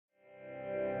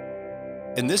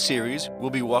In this series, we'll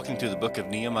be walking through the book of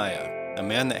Nehemiah, a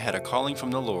man that had a calling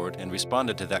from the Lord and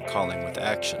responded to that calling with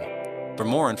action. For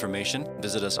more information,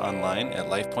 visit us online at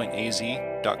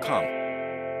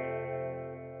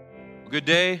lifepointaz.com. Good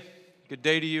day. Good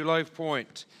day to you, Life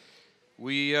Point.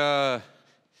 This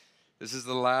is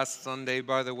the last Sunday,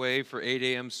 by the way, for 8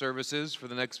 a.m. services for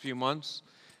the next few months.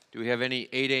 Do we have any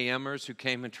 8 a.m.ers who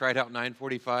came and tried out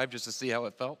 9:45 just to see how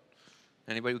it felt?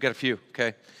 Anybody? We got a few.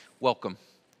 Okay. Welcome.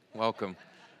 Welcome.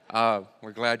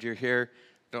 We're glad you're here.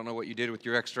 Don't know what you did with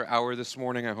your extra hour this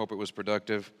morning. I hope it was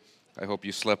productive. I hope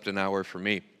you slept an hour for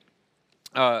me.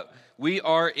 We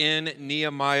are in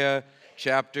Nehemiah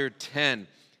chapter 10.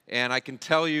 And I can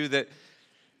tell you that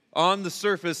on the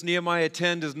surface, Nehemiah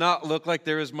 10 does not look like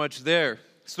there is much there.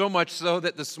 So much so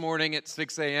that this morning at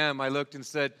 6 a.m. I looked and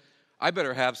said, I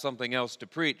better have something else to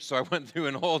preach. So I went through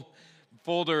an old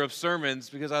folder of sermons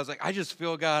because I was like, I just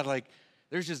feel God like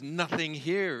there's just nothing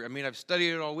here. I mean, I've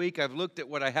studied it all week. I've looked at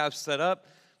what I have set up,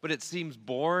 but it seems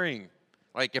boring.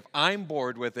 Like if I'm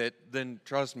bored with it, then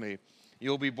trust me,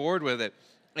 you'll be bored with it.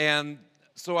 And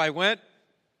so I went,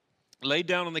 laid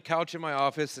down on the couch in my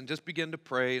office and just began to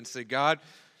pray and say, God,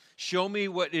 show me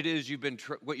what it is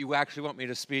what you actually want me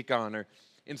to speak on, or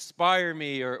inspire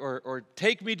me, or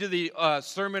take me to the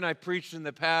sermon I preached in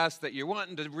the past that you're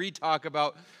wanting to re-talk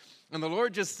about. And the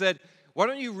Lord just said, why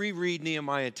don't you reread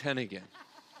Nehemiah 10 again?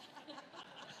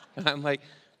 And I'm like,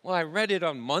 well, I read it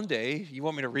on Monday. You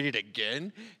want me to read it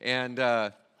again? And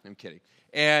I'm kidding.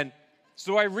 And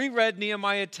so I reread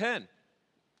Nehemiah 10.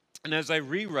 And as I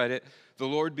reread it, the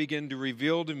Lord began to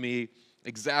reveal to me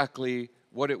exactly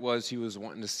what it was he was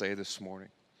wanting to say this morning.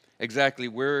 Exactly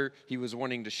where he was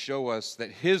wanting to show us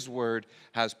that his word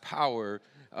has power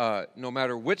no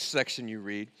matter which section you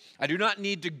read. I do not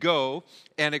need to go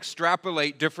and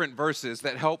extrapolate different verses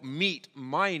that help meet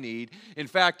my need. In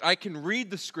fact, I can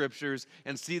read the scriptures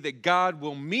and see that God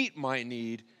will meet my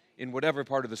need in whatever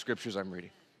part of the scriptures I'm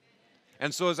reading.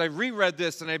 And so as I reread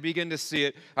this and I begin to see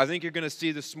it, I think you're going to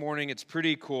see this morning, it's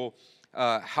pretty cool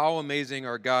how amazing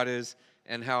our God is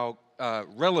and how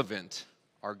relevant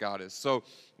our God is. So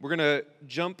we're going to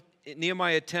jump in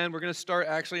Nehemiah 10. We're going to start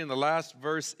actually in the last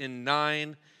verse in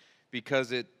 9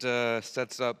 because it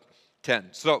sets up 10.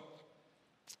 So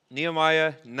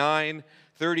Nehemiah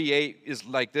 9:38 is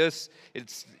like this.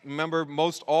 Remember,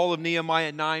 most all of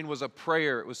Nehemiah 9 was a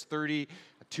prayer. It was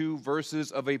 32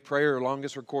 verses of a prayer,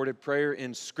 longest recorded prayer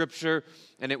in Scripture.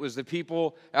 And it was the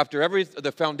people, after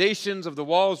the foundations of the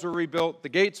walls were rebuilt, the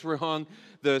gates were hung,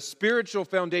 the spiritual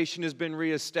foundation has been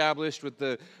reestablished with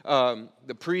the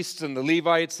priests and the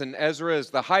Levites and Ezra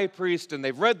as the high priest, and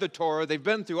they've read the Torah, they've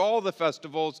been through all the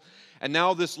festivals, and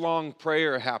now this long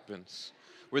prayer happens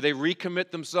where they recommit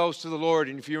themselves to the Lord.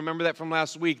 And if you remember that from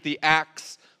last week, the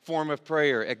Acts form of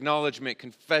prayer: acknowledgement,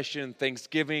 confession,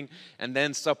 thanksgiving, and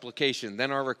then supplication. Then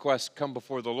our requests come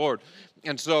before the Lord.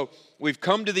 And so we've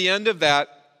come to the end of that,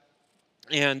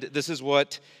 and this is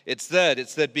what it said. It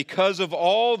said, because of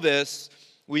all this,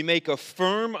 we make a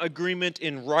firm agreement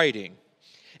in writing,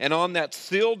 and on that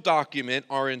sealed document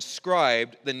are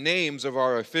inscribed the names of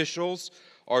our officials,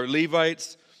 our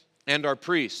Levites, and our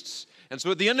priests. And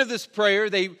so at the end of this prayer,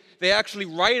 they actually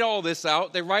write all this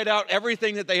out. They write out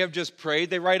everything that they have just prayed.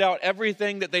 They write out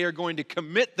everything that they are going to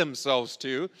commit themselves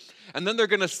to, and then they're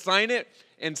going to sign it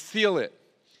and seal it.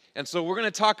 And so we're going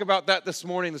to talk about that this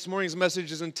morning. This morning's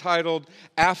message is entitled,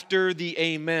 After the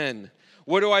Amen.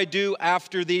 What do I do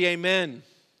after the Amen?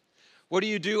 What do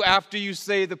you do after you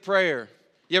say the prayer?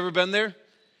 You ever been there?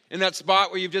 In that spot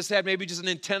where you've just had maybe just an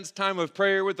intense time of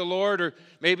prayer with the Lord, or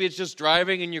maybe it's just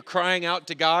driving and you're crying out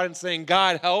to God and saying,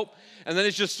 God, help. And then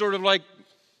it's just sort of like,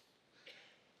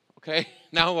 okay,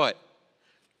 now what?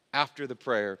 After the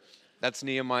prayer. That's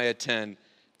Nehemiah 10.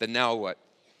 Then now what?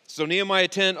 So Nehemiah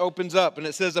 10 opens up and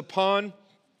it says, upon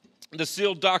the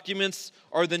sealed documents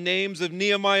are the names of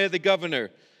Nehemiah the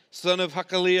governor, son of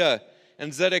Hakaliah,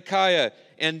 and Zedekiah,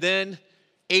 and then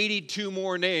 82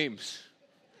 more names.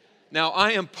 Now,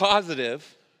 I am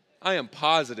positive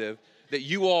that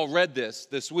you all read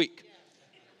this week.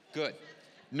 Good.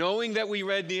 Knowing that we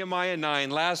read Nehemiah 9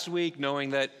 last week,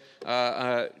 knowing that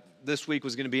this week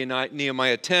was going to be in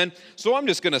Nehemiah 10. So I'm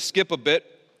just going to skip a bit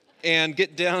and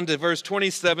get down to verse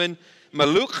 27,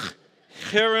 Maluk,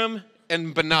 Hiram,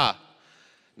 and Banah.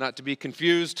 Not to be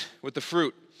confused with the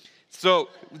fruit. So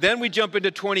then we jump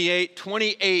into 28.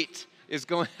 28 is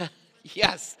going,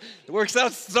 yes, it works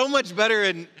out so much better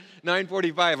in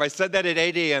 9:45. I said that at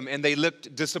 8 a.m. and they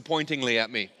looked disappointingly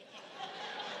at me.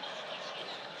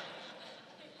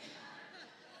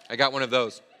 I got one of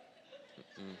those.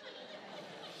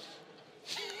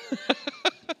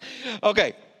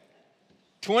 Okay.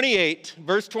 28,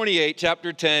 verse 28,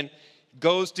 chapter 10,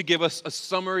 goes to give us a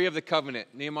summary of the covenant.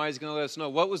 Nehemiah is going to let us know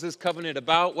what was this covenant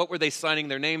about, what were they signing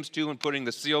their names to and putting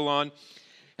the seal on,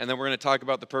 and then we're going to talk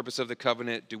about the purpose of the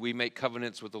covenant. Do we make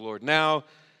covenants with the Lord now?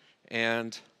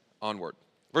 And onward.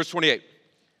 Verse 28,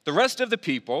 the rest of the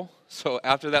people, so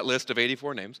after that list of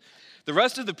 84 names, the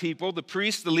rest of the people, the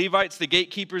priests, the Levites, the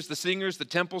gatekeepers, the singers, the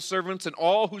temple servants, and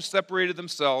all who separated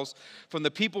themselves from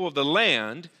the people of the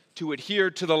land to adhere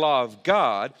to the law of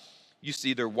God, you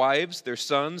see their wives, their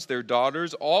sons, their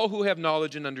daughters, all who have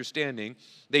knowledge and understanding,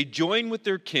 they join with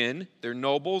their kin, their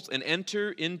nobles, and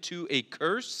enter into a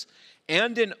curse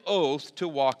and an oath to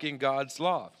walk in God's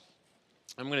law.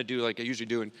 I'm going to do like I usually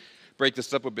do and break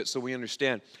this up a bit so we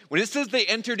understand. When it says they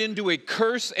entered into a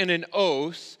curse and an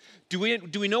oath, do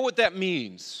we know what that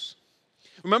means?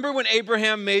 Remember when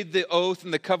Abraham made the oath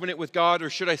and the covenant with God, or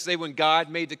should I say when God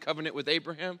made the covenant with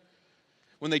Abraham?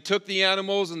 When they took the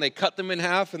animals and they cut them in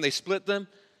half and they split them,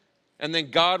 and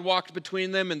then God walked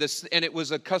between them, and it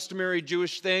was a customary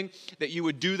Jewish thing that you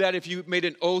would do that if you made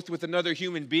an oath with another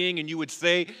human being, and you would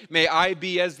say, may I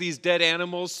be as these dead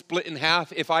animals split in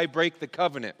half if I break the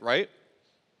covenant, right?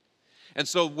 And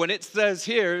so when it says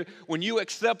here, when you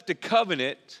accept a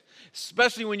covenant,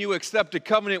 especially when you accept a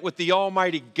covenant with the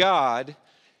Almighty God,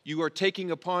 you are taking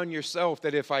upon yourself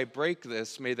that if I break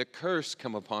this, may the curse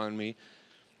come upon me.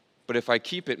 But if I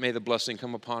keep it, may the blessing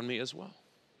come upon me as well.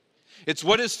 It's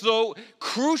what is so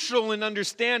crucial in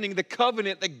understanding the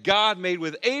covenant that God made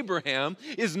with Abraham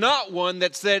is not one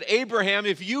that said, Abraham,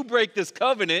 if you break this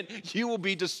covenant, you will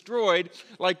be destroyed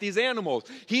like these animals.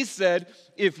 He said,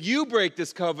 if you break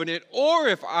this covenant, or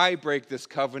if I break this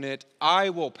covenant, I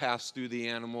will pass through the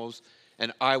animals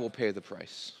and I will pay the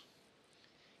price.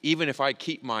 Even if I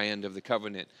keep my end of the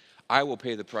covenant, I will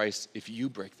pay the price if you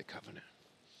break the covenant.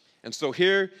 And so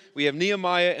here we have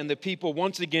Nehemiah and the people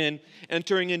once again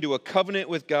entering into a covenant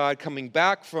with God, coming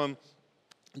back from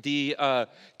the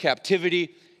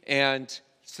captivity and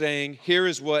saying, here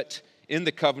is what in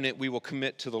the covenant we will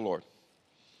commit to the Lord.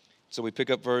 So we pick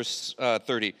up verse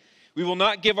 30. We will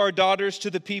not give our daughters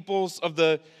to the peoples of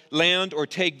the land or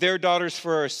take their daughters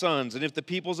for our sons. And if the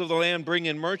peoples of the land bring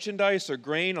in merchandise or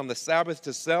grain on the Sabbath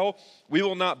to sell, we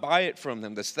will not buy it from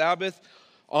them.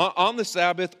 On the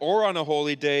Sabbath or on a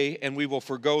holy day, and we will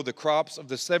forego the crops of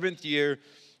the 7th year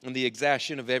and the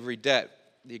exaction of every debt.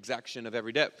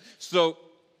 So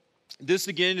this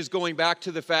again is going back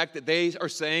to the fact that they are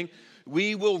saying,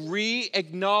 we will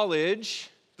re-acknowledge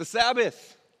the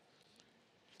Sabbath.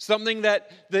 Something that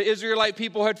the Israelite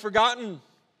people had forgotten.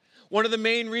 One of the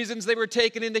main reasons they were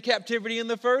taken into captivity in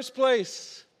the first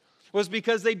place was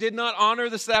because they did not honor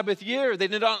the Sabbath year. They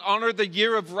did not honor the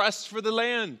year of rest for the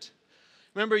land.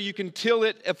 Remember, you can till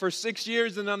it for 6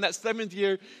 years, and on that 7th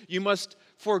year, you must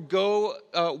forego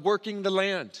working the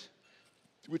land,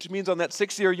 which means on that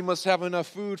 6th year, you must have enough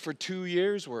food for 2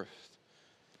 years' worth,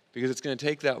 because it's going to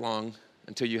take that long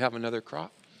until you have another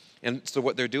crop. And so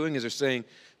what they're doing is they're saying,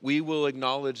 we will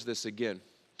acknowledge this again.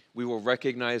 We will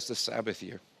recognize the Sabbath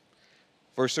year.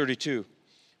 Verse 32,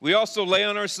 we also lay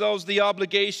on ourselves the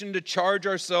obligation to charge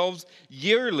ourselves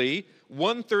yearly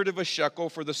 1/3 of a shekel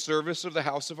for the service of the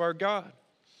house of our God.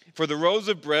 For the rows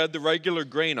of bread, the regular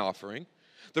grain offering,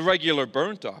 the regular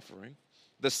burnt offering,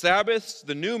 the Sabbaths,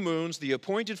 the new moons, the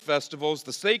appointed festivals,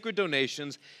 the sacred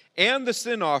donations, and the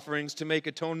sin offerings to make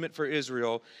atonement for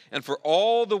Israel and for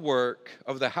all the work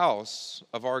of the house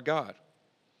of our God.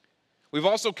 We've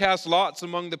also cast lots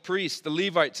among the priests, the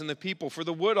Levites, and the people for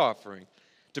the wood offering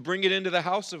to bring it into the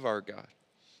house of our God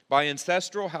by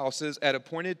ancestral houses at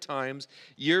appointed times,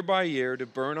 year by year, to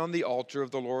burn on the altar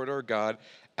of the Lord our God,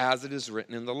 as it is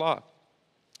written in the law.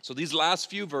 So these last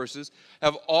few verses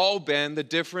have all been the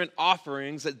different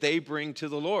offerings that they bring to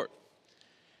the Lord.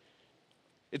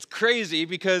 It's crazy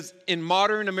because in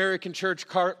modern American church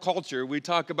culture, we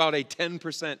talk about a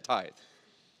 10% tithe.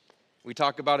 We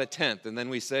talk about a tenth, and then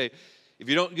we say, if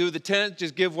you don't give the tenth,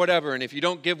 just give whatever. And if you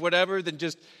don't give whatever, then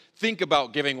just think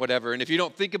about giving whatever. And if you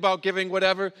don't think about giving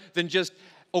whatever, then just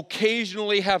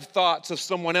occasionally have thoughts of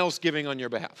someone else giving on your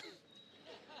behalf.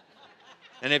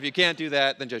 And if you can't do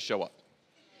that, then just show up.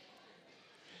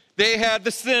 They had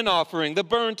the sin offering, the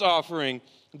burnt offering,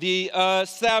 the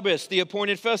Sabbath, the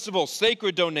appointed festival,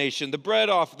 sacred donation, the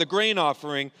the grain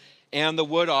offering, and the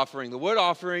wood offering. The wood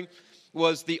offering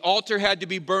was the altar had to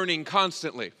be burning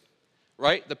constantly,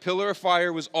 right? The pillar of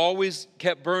fire was always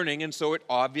kept burning, and so it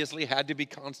obviously had to be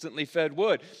constantly fed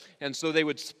wood. And so they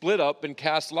would split up and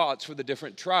cast lots for the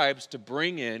different tribes to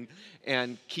bring in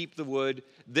and keep the wood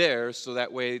there, so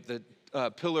that way the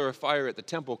pillar of fire at the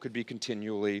temple could be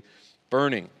continually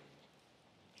burning.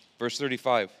 Verse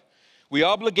 35, We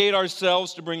obligate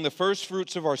ourselves to bring the first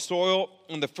fruits of our soil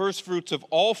and the first fruits of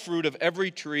all fruit of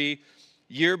every tree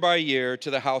year by year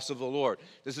to the house of the Lord.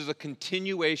 This is a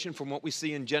continuation from what we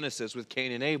see in Genesis with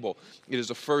Cain and Abel. It is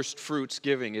a first fruits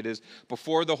giving. It is,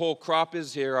 before the whole crop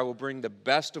is here, I will bring the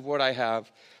best of what I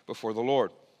have before the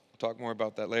Lord. We'll talk more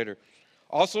about that later.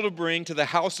 Also to bring to the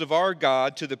house of our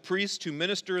God, to the priests who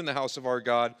minister in the house of our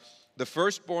God, the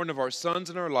firstborn of our sons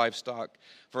and our livestock.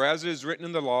 For as it is written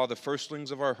in the law, the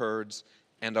firstlings of our herds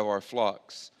and of our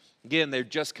flocks. Again, they're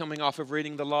just coming off of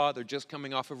reading the law. They're just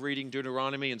coming off of reading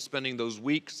Deuteronomy and spending those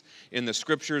weeks in the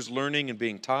scriptures learning and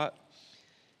being taught.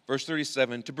 Verse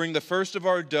 37, to bring the first of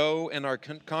our dough and our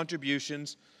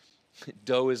contributions.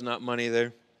 Dough is not money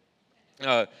there.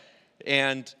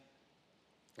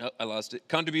 I lost it.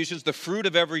 Contributions, the fruit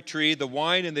of every tree, the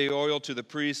wine and the oil to the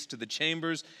priests, to the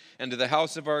chambers, and to the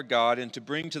house of our God, and to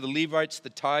bring to the Levites the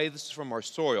tithes from our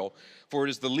soil. For it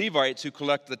is the Levites who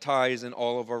collect the tithes in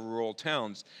all of our rural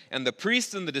towns. And the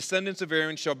priests and the descendants of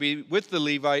Aaron shall be with the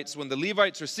Levites when the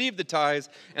Levites receive the tithes,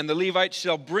 and the Levites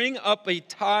shall bring up a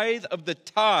tithe of the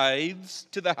tithes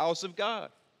to the house of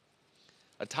God.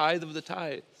 A tithe of the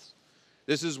tithes.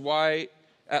 This is why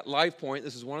at Life Point,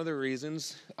 this is one of the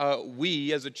reasons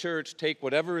we as a church take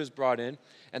whatever is brought in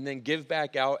and then give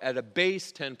back out at a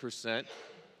base 10%,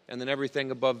 and then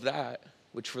everything above that,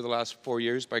 which for the last 4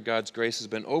 years, by God's grace, has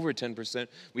been over 10%,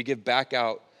 we give back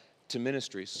out to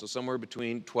ministries. So somewhere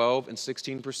between 12 and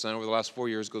 16% over the last 4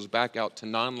 years goes back out to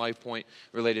non-Life Point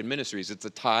related ministries. It's a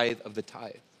tithe of the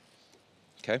tithe.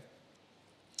 Okay?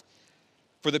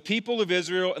 For the people of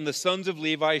Israel and the sons of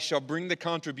Levi shall bring the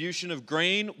contribution of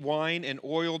grain, wine, and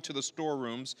oil to the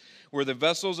storerooms, where the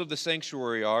vessels of the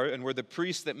sanctuary are, and where the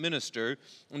priests that minister,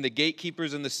 and the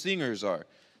gatekeepers and the singers are.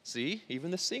 See, even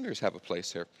the singers have a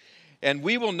place here. And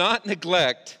we will not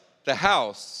neglect the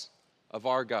house of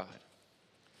our God.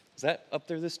 Is that up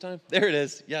there this time? There it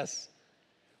is, yes.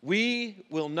 We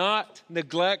will not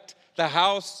neglect the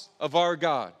house of our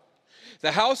God.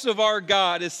 The house of our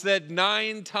God is said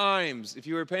 9 times, if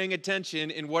you were paying attention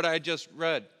in what I just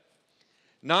read.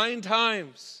 9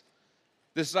 times.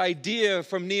 This idea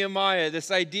from Nehemiah, this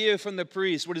idea from the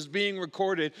priest, what is being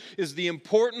recorded is the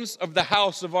importance of the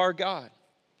house of our God.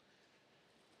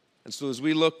 And so as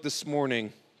we look this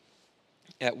morning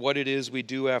at what it is we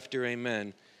do after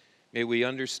amen, may we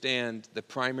understand the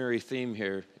primary theme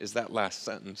here is that last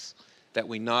sentence, that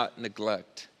we not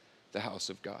neglect the house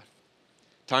of God.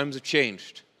 Times have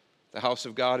changed. The house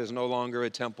of God is no longer a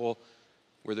temple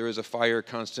where there is a fire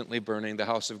constantly burning. The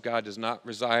house of God does not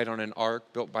reside on an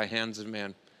ark built by hands of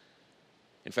man.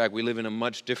 In fact, we live in a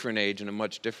much different age and a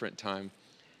much different time,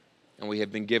 and we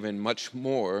have been given much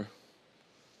more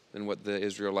than what the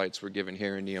Israelites were given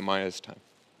here in Nehemiah's time.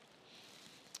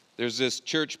 There's this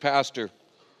church pastor.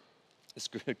 This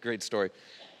great story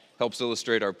helps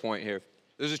illustrate our point here.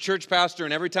 There's a church pastor,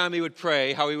 and every time he would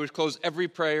pray, how he would close every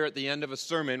prayer at the end of a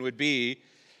sermon would be,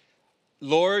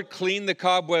 Lord, clean the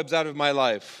cobwebs out of my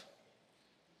life.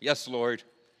 Yes, Lord,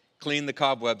 clean the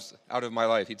cobwebs out of my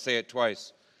life. He'd say it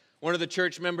twice. One of the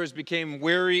church members became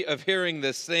weary of hearing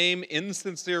the same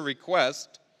insincere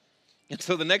request, and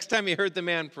so the next time he heard the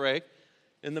man pray,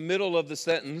 in the middle of the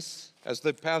sentence, as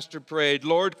the pastor prayed,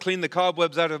 Lord, clean the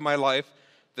cobwebs out of my life,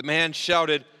 the man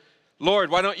shouted,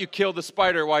 Lord, why don't you kill the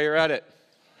spider while you're at it?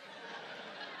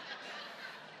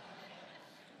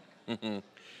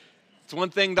 It's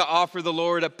one thing to offer the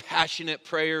Lord a passionate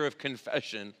prayer of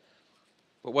confession,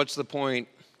 but what's the point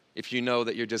if you know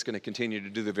that you're just going to continue to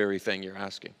do the very thing you're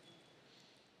asking?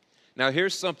 Now,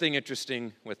 here's something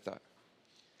interesting with that.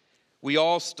 We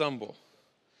all stumble.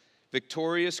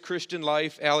 Victorious Christian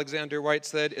life, Alexander White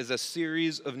said, is a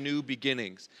series of new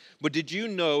beginnings. But did you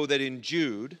know that in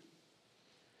Jude,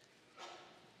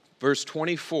 verse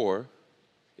 24,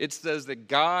 it says that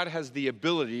God has the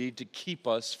ability to keep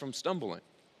us from stumbling.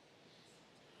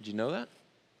 Did you know that?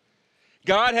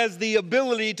 God has the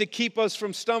ability to keep us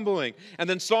from stumbling. And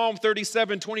then Psalm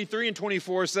 37, 23 and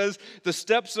 24 says, the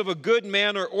steps of a good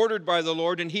man are ordered by the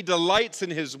Lord, and he delights in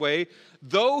his way.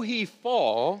 Though he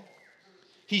fall,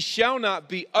 he shall not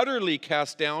be utterly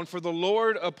cast down, for the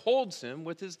Lord upholds him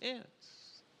with his hands.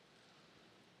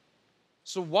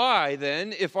 So why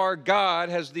then, if our God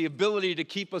has the ability to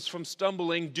keep us from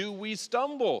stumbling, do we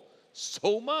stumble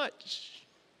so much?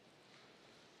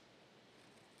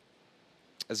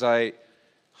 As I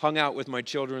hung out with my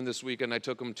children this weekend, I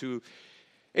took them to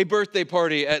a birthday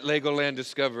party at Legoland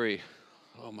Discovery.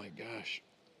 Oh my gosh.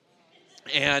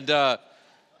 And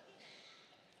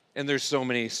there's so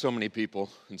many people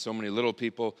and so many little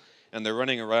people, and they're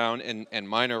running around, and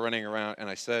mine are running around, and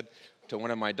I said to one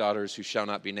of my daughters, who shall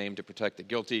not be named to protect the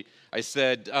guilty, I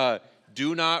said,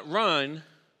 do not run.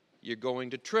 You're going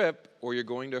to trip, or you're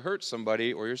going to hurt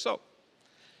somebody or yourself.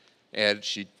 And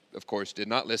she, of course, did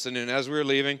not listen. And as we were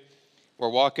leaving, we're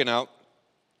walking out,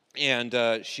 and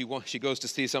she goes to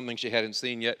see something she hadn't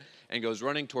seen yet and goes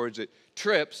running towards it,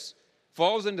 trips,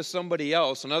 falls into somebody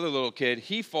else, another little kid.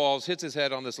 He falls, hits his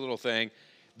head on this little thing.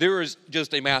 There is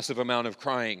just a massive amount of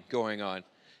crying going on.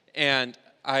 And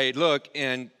I look,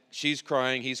 and she's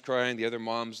crying, he's crying, the other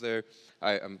mom's there.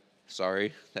 I'm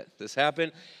sorry that this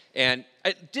happened. And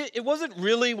it wasn't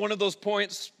really one of those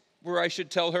points where I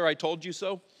should tell her I told you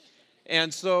so.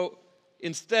 And so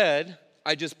instead,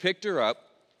 I just picked her up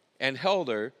and held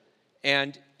her,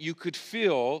 and you could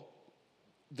feel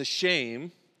the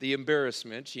shame, the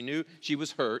embarrassment. She knew she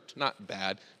was hurt, not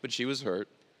bad, but she was hurt.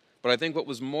 But I think what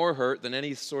was more hurt than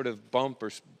any sort of bump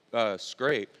or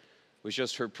scrape was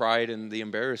just her pride and the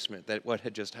embarrassment that what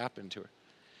had just happened to her.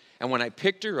 And when I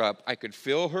picked her up, I could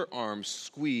feel her arms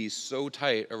squeeze so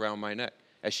tight around my neck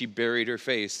as she buried her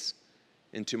face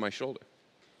into my shoulder.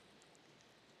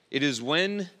 It is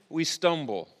when we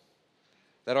stumble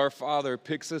that our Father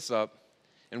picks us up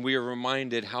and we are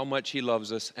reminded how much He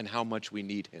loves us and how much we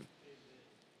need Him.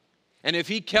 And if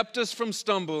He kept us from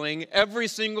stumbling every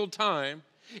single time,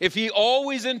 if He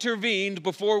always intervened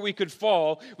before we could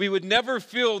fall, we would never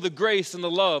feel the grace and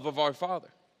the love of our Father.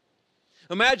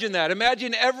 Imagine that.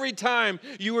 Imagine every time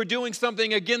you were doing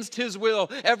something against His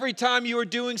will, every time you were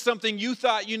doing something you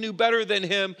thought you knew better than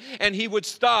Him, and He would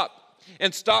stop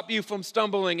you from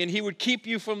stumbling, and He would keep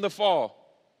you from the fall.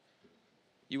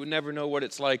 You would never know what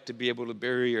it's like to be able to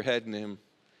bury your head in Him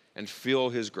and feel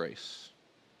His grace,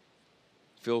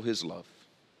 feel His love.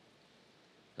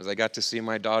 As I got to see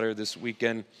my daughter this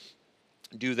weekend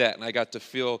do that, and I got to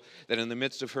feel that in the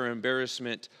midst of her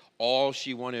embarrassment, all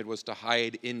she wanted was to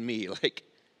hide in me, like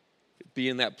be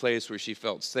in that place where she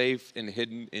felt safe and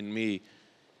hidden in me.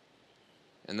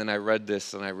 And then I read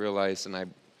this and I realized, and I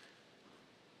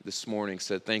this morning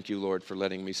said, thank you, Lord, for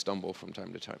letting me stumble from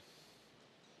time to time.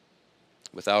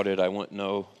 Without it, I wouldn't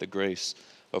know the grace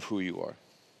of who you are.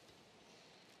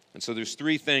 And so there's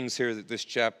three things here that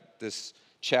this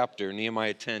chapter,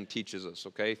 Nehemiah 10, teaches us,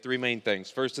 okay? Three main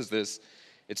things. First is this: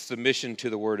 it's submission to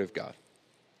the Word of God.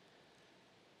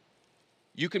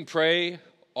 You can pray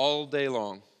all day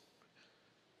long.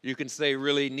 You can say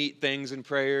really neat things in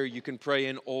prayer. You can pray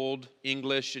in Old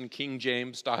English and King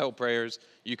James style prayers.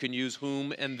 You can use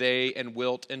whom and they and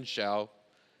wilt and shall.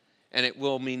 And it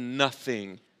will mean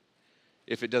nothing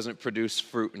if it doesn't produce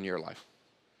fruit in your life.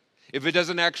 If it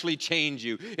doesn't actually change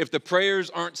you. If the prayers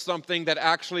aren't something that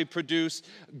actually produce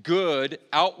good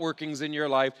outworkings in your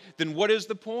life, then what is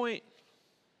the point?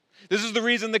 This is the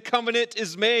reason the covenant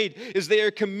is made, is they are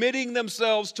committing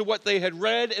themselves to what they had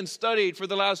read and studied for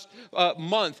the last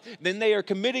month. Then they are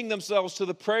committing themselves to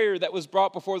the prayer that was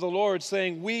brought before the Lord,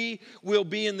 saying, we will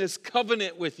be in this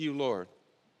covenant with you, Lord.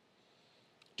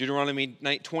 Deuteronomy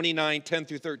 29, 10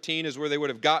 through 13 is where they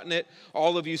would have gotten it.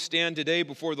 All of you stand today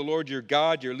before the Lord your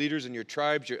God, your leaders and your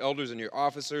tribes, your elders and your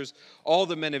officers, all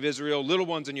the men of Israel, little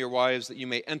ones and your wives, that you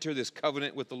may enter this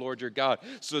covenant with the Lord your God.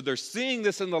 So they're seeing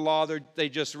this in the law they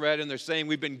just read, and they're saying,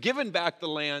 we've been given back the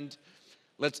land.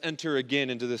 Let's enter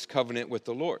again into this covenant with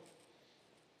the Lord.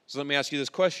 So let me ask you this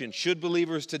question. Should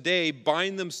believers today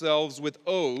bind themselves with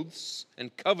oaths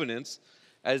and covenants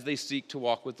as they seek to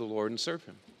walk with the Lord and serve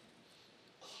Him?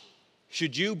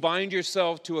 Should you bind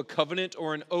yourself to a covenant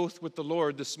or an oath with the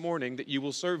Lord this morning that you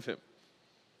will serve Him?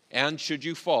 And should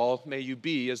you fall, may you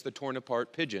be as the torn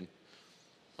apart pigeon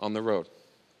on the road.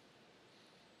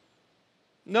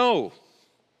 No,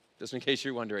 just in case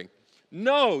you're wondering.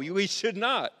 No, we should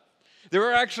not. There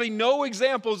are actually no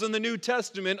examples in the New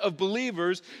Testament of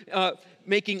believers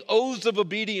making oaths of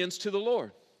obedience to the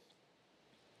Lord.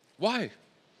 Why?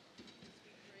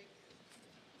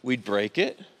 We'd break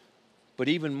it. But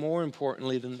even more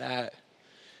importantly than that,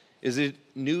 is that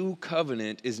new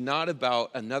covenant is not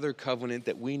about another covenant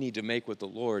that we need to make with the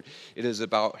Lord. It is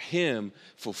about Him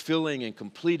fulfilling and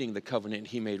completing the covenant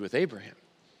He made with Abraham.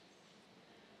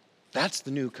 That's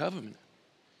the new covenant.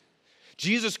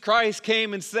 Jesus Christ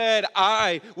came and said,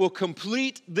 I will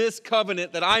complete this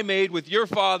covenant that I made with your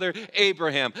father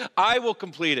Abraham. I will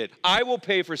complete it. I will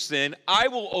pay for sin. I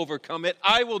will overcome it.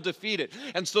 I will defeat it.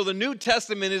 And so the New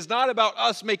Testament is not about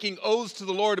us making oaths to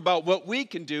the Lord about what we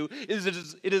can do.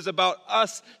 It is about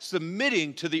us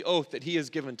submitting to the oath that He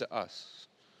has given to us.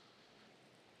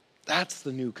 That's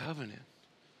the new covenant.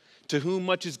 To whom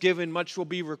much is given, much will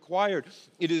be required.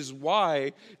 It is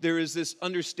why there is this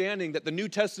understanding that the New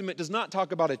Testament does not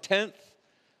talk about a tenth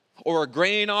or a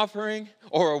grain offering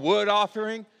or a wood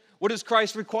offering. What does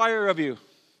Christ require of you?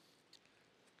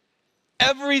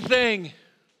 Everything.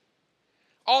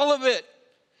 All of it.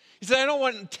 He said, I don't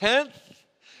want a tenth.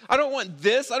 I don't want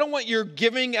this. I don't want your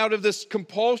giving out of this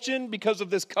compulsion because of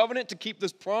this covenant to keep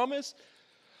this promise.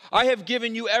 I have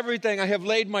given you everything. I have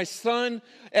laid my son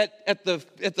at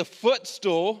the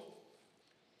footstool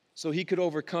so he could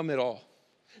overcome it all.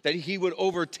 That he would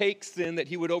overtake sin, that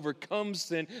he would overcome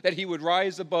sin, that he would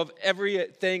rise above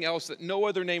everything else, that no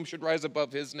other name should rise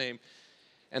above his name.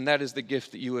 And that is the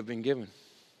gift that you have been given.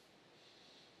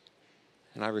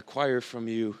 And I require from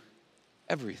you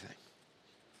everything.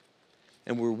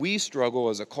 And where we struggle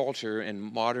as a culture and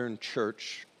modern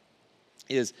church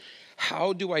is,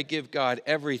 how do I give God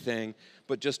everything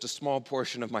but just a small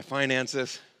portion of my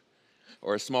finances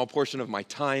or a small portion of my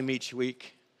time each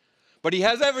week? But he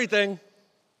has everything.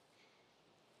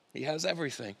 He has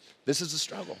everything. This is a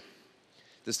struggle.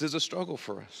 This is a struggle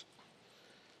for us.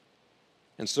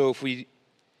 And so if we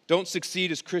don't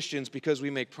succeed as Christians because we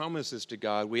make promises to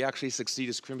God, we actually succeed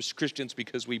as Christians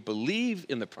because we believe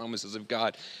in the promises of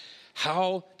God.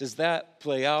 How does that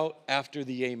play out after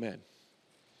the amen?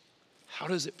 How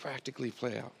does it practically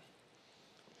play out?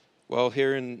 Well,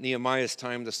 here in Nehemiah's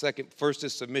time, first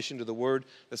is submission to the word.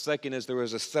 The second is there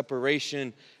was a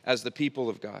separation as the people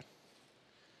of God.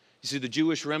 You see, the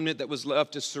Jewish remnant that was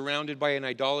left is surrounded by an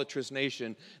idolatrous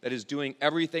nation that is doing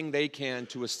everything they can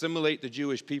to assimilate the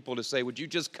Jewish people, to say, would you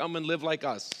just come and live like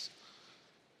us?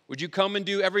 Would you come and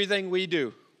do everything we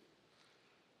do?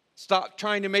 Stop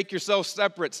trying to make yourself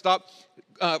separate. Stop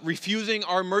refusing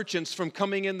our merchants from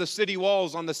coming in the city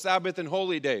walls on the Sabbath and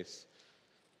holy days.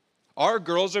 Our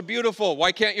girls are beautiful.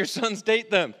 Why can't your sons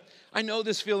date them? I know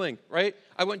this feeling, right?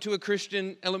 I went to a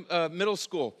Christian middle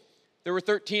school. There were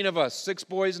 13 of us, 6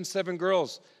 boys and 7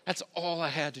 girls. That's all I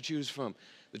had to choose from.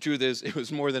 The truth is, it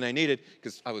was more than I needed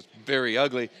because I was very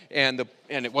ugly and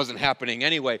it wasn't happening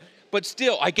anyway. But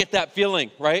still, I get that feeling,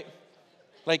 right?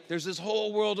 Like, there's this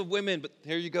whole world of women, but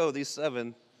here you go, these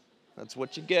 7. That's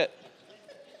what you get.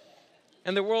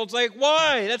 And the world's like,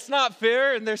 why? That's not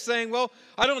fair. And they're saying, well,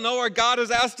 I don't know. Our God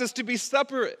has asked us to be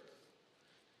separate.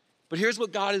 But here's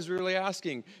what God is really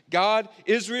asking.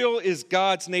 Israel is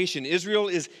God's nation. Israel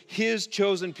is his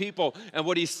chosen people. And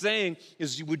what he's saying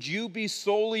is, would you be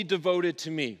solely devoted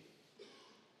to me?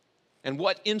 And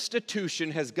what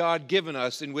institution has God given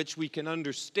us in which we can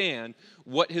understand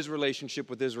what his relationship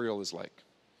with Israel is like?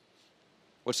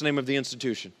 What's the name of the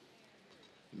institution?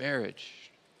 Marriage.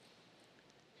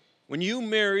 When you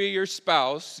marry your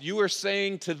spouse, you are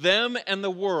saying to them and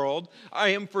the world, I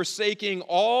am forsaking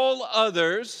all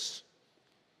others,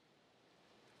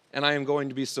 and I am going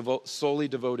to be solely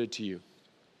devoted to you.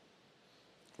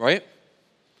 Right?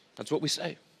 That's what we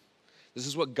say. This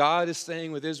is what God is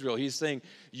saying with Israel. He's saying,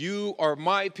 you are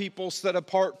my people set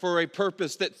apart for a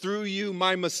purpose, that through you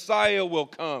my Messiah will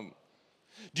come.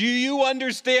 Do you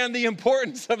understand the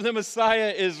importance of the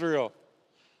Messiah, Israel?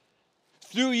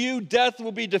 Through you, death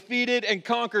will be defeated and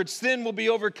conquered. Sin will be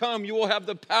overcome. You will have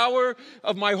the power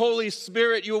of my Holy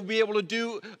Spirit. You will be able to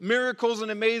do miracles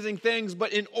and amazing things.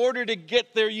 But in order to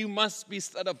get there, you must be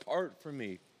set apart for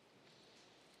me.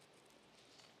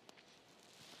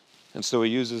 And so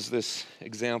he uses this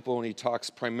example, and he talks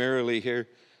primarily here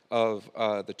of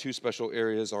the 2 special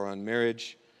areas are on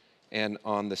marriage and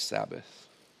on the Sabbath.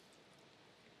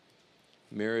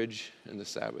 Marriage and the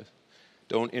Sabbath.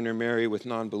 Don't intermarry with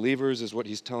non-believers is what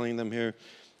he's telling them here,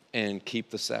 and keep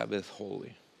the Sabbath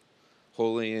holy.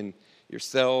 Holy in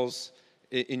yourselves,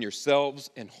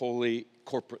 and holy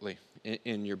corporately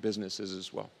in your businesses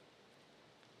as well.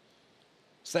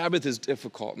 Sabbath is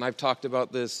difficult, and I've talked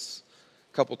about this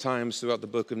a couple times throughout the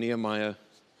book of Nehemiah.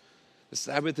 The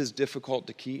Sabbath is difficult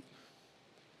to keep.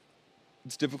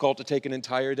 It's difficult to take an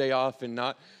entire day off and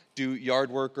not do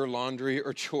yard work or laundry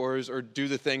or chores or do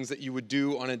the things that you would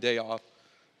do on a day off,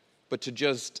 but to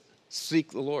just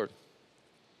seek the Lord.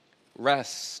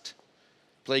 Rest.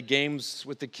 Play games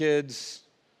with the kids.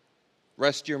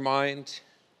 Rest your mind.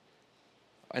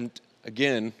 And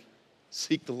again,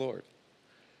 seek the Lord.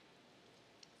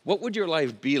 What would your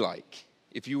life be like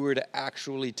if you were to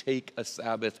actually take a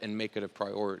Sabbath and make it a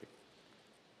priority?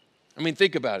 I mean,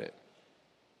 think about it.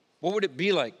 What would it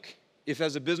be like if,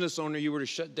 as a business owner, you were to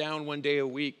shut down one day a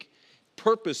week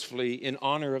purposefully in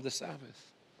honor of the Sabbath?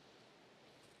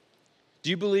 Do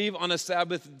you believe on a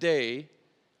Sabbath day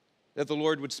that the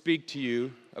Lord would speak to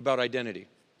you about identity?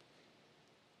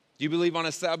 Do you believe on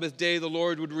a Sabbath day the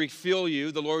Lord would refill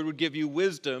you, the Lord would give you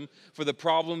wisdom for the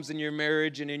problems in your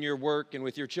marriage and in your work and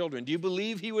with your children? Do you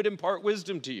believe he would impart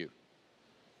wisdom to you?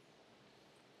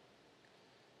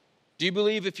 Do you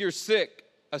believe if you're sick,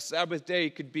 a Sabbath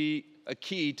day could be a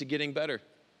key to getting better?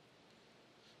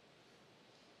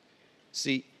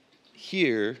 See,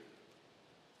 here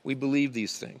We believe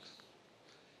these things.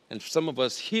 And some of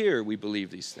us here, we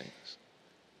believe these things.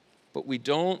 But we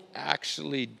don't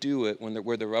actually do it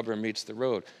where the rubber meets the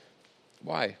road.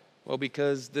 Why? Well,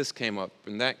 because this came up,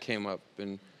 and that came up,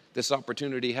 and this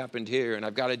opportunity happened here, and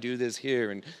I've got to do this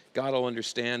here, and God will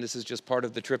understand this is just part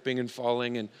of the tripping and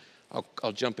falling, and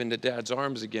I'll jump into Dad's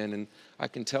arms again. And I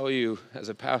can tell you, as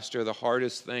a pastor, the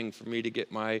hardest thing for me to get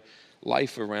my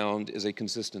life around is a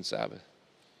consistent Sabbath.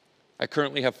 I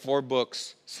currently have 4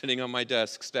 books sitting on my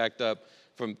desk stacked up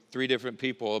from 3 different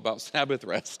people about Sabbath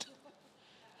rest.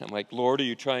 I'm like, Lord, are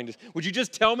you trying to, would you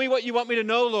just tell me what you want me to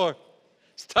know, Lord?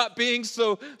 Stop being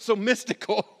so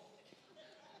mystical.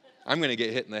 I'm going to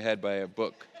get hit in the head by a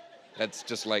book that's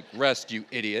just like, rest, you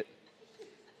idiot.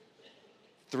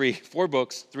 4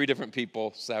 books, 3 different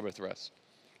people, Sabbath rest.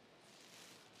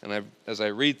 And as I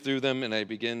read through them and I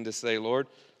begin to say, Lord,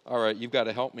 all right, you've got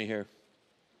to help me here.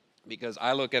 Because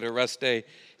I look at a rest day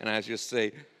and I just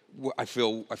say, I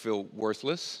feel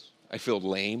worthless. I feel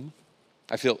lame.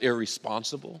 I feel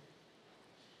irresponsible.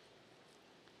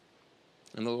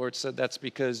 And the Lord said, that's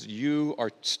because you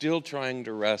are still trying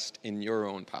to rest in your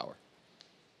own power.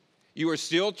 You are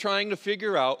still trying to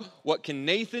figure out what can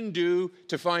Nathan do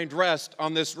to find rest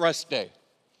on this rest day.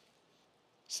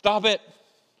 Stop it.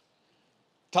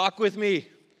 Talk with me.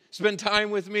 Spend time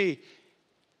with me.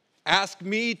 Ask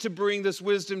me to bring this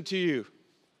wisdom to you.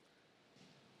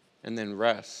 And then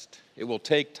rest. It will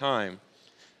take time.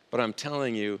 But I'm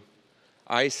telling you,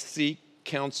 I seek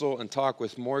counsel and talk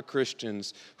with more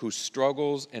Christians whose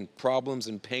struggles and problems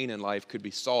and pain in life could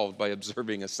be solved by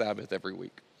observing a Sabbath every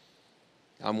week.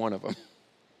 I'm one of them.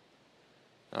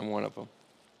 I'm one of them.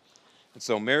 And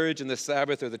so marriage and the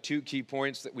Sabbath are the 2 key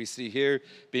points that we see here,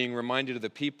 being reminded of the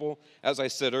people. As I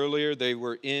said earlier, they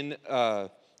were in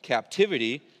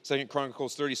captivity, 2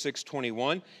 Chronicles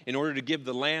 36:21, in order to give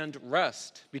the land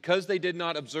rest. Because they did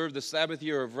not observe the Sabbath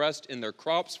year of rest in their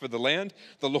crops for the land,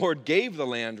 the Lord gave the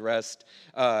land rest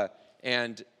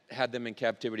and had them in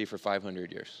captivity for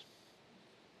 500 years.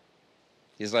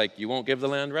 He's like, you won't give the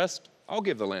land rest? I'll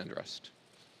give the land rest.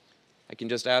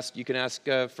 You can ask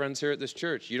friends here at this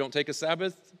church. You don't take a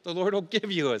Sabbath, the Lord will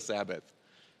give you a Sabbath.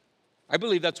 I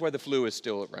believe that's why the flu is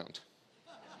still around.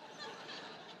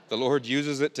 The Lord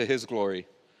uses it to His glory,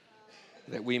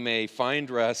 that we may find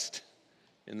rest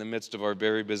in the midst of our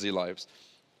very busy lives.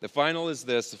 The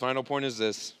final point is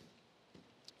this,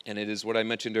 and it is what I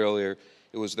mentioned earlier.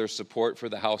 It was their support for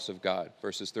the house of God,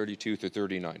 verses 32 through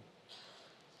 39.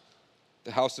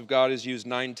 The house of God is used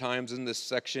 9 times in this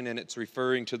section, and it's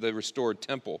referring to the restored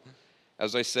temple.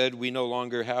 As I said, we no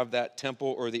longer have that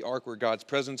temple or the ark where God's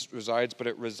presence resides, but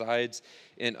it resides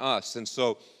in us. And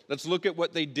so let's look at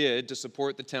what they did to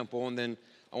support the temple, and then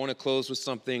I want to close with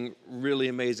something really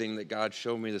amazing that God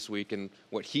showed me this week and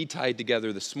what He tied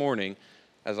together this morning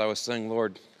as I was saying,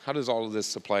 Lord, how does all of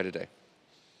this apply today?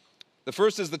 The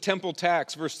first is the temple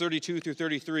tax, verse 32 through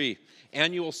 33.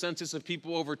 Annual census of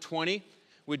people over 20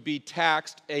 would be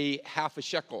taxed a half a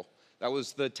shekel. That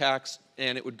was the tax,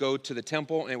 and it would go to the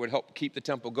temple, and it would help keep the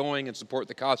temple going and support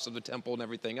the costs of the temple and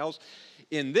everything else.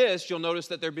 In this, you'll notice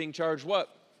that they're being charged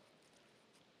what?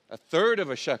 1/3 of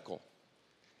a shekel.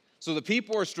 So the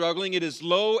people are struggling. It is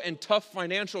low and tough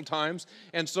financial times.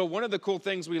 And so one of the cool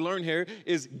things we learn here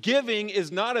is giving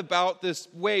is not about this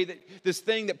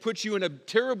thing that puts you in a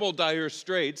terrible dire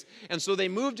straits. And so they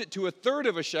moved it to 1/3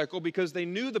 of a shekel because they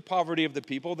knew the poverty of the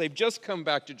people. They've just come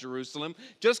back to Jerusalem,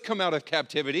 just come out of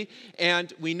captivity.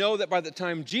 And we know that by the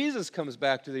time Jesus comes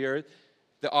back to the earth,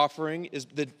 the offering is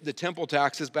the temple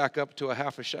tax is back up to a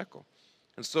half a shekel.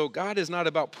 And so God is not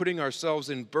about putting ourselves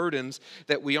in burdens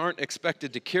that we aren't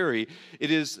expected to carry.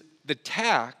 The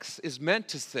tax is meant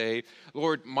to say,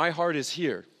 Lord, my heart is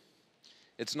here.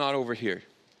 It's not over here.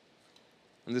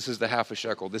 And this is the half a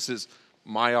shekel. This is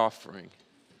my offering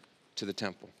to the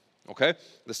temple. Okay?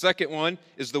 The second one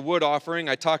is the wood offering.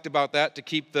 I talked about that to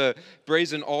keep the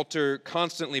brazen altar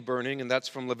constantly burning, and that's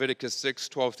from Leviticus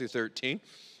 6:12 through 13.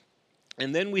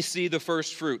 And then we see the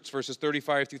first fruits, verses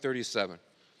 35 through 37.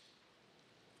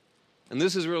 And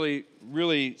this is really,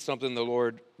 really something the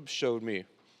Lord showed me.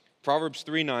 Proverbs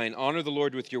 3:9, honor the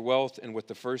Lord with your wealth and with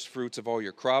the first fruits of all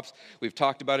your crops. We've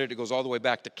talked about it. It goes all the way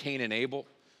back to Cain and Abel,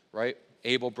 right?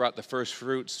 Abel brought the first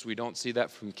fruits. We don't see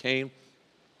that from Cain.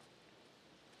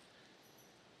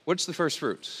 What's the first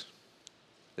fruits?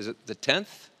 Is it the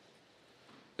 10th?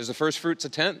 Is the first fruits a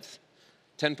 10th?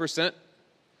 10%?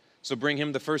 So bring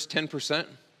him the first 10%?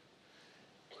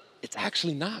 It's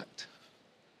actually not.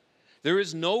 There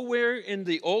is nowhere in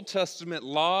the Old Testament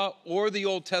law or the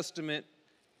Old Testament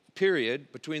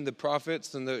period between the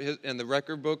prophets and the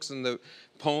record books and the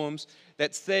poems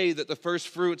that say that the first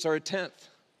fruits are a 10th.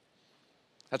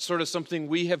 That's sort of something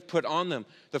we have put on them.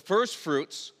 The first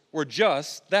fruits were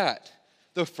just that,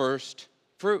 the first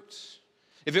fruits.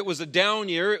 If it was a down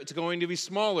year, it's going to be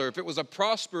smaller. If it was a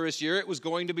prosperous year, it was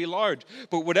going to be large.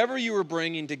 But whatever you were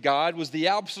bringing to God was the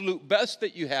absolute best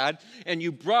that you had, and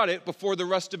you brought it before the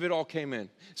rest of it all came in,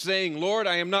 saying, Lord,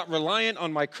 I am not reliant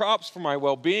on my crops for my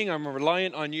well-being. I'm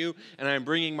reliant on you, and I am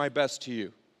bringing my best to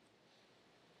you.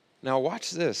 Now watch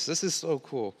this. This is so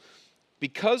cool.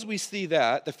 Because we see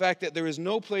that, the fact that there is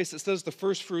no place that says the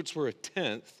first fruits were a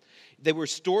tenth, they were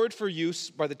stored for use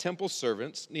by the temple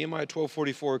servants. Nehemiah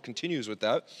 12:44 continues with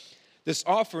that. This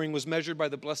offering was measured by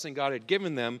the blessing God had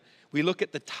given them. We look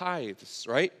at the tithes,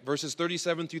 right? Verses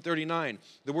 37 through 39.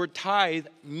 The word tithe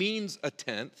means a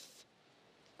tenth.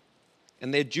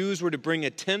 And the Jews were to bring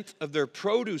a tenth of their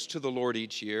produce to the Lord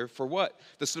each year for what?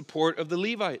 The support of the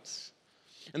Levites.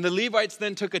 And the Levites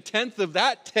then took a tenth of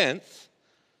that tenth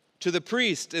to the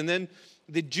priest. And then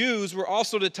the Jews were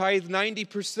also to tithe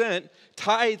 90%,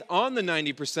 tithe on the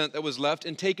 90% that was left,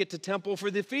 and take it to temple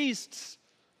for the feasts.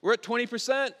 We're at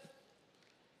 20%.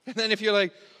 And then if you're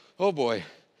like, oh boy,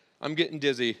 I'm getting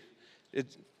dizzy,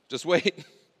 just wait,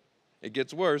 it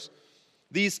gets worse.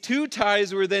 These two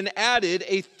tithes were then added,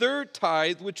 a third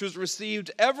tithe, which was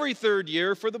received every third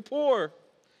year for the poor.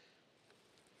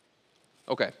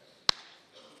 Okay,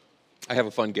 I have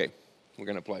a fun game we're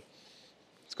going to play.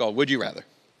 It's called Would You Rather.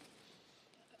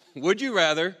 Would you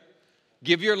rather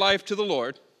give your life to the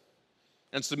Lord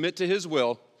and submit to his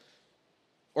will,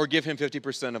 or give him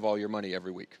 50% of all your money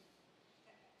every week?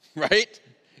 Right?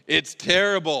 It's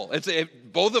terrible.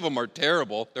 Both of them are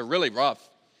terrible. They're really rough.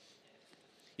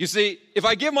 You see, if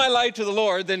I give my life to the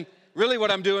Lord, then really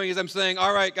what I'm doing is I'm saying,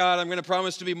 all right, God, I'm going to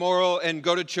promise to be moral and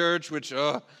go to church, which,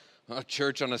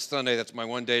 church on a Sunday, that's my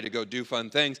one day to go do fun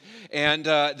things. And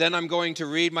then I'm going to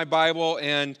read my Bible,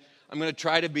 and I'm going to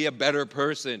try to be a better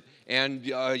person.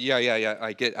 And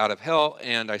I get out of hell,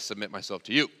 and I submit myself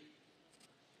to you.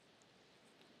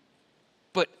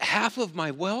 But half of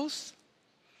my wealth,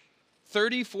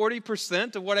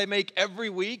 30-40% of what I make every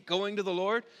week going to the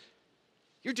Lord,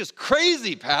 you're just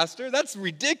crazy, Pastor. That's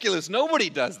ridiculous. Nobody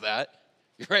does that.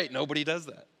 You're right, nobody does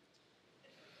that.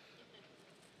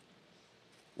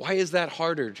 Why is that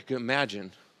harder to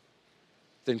imagine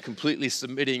than completely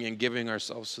submitting and giving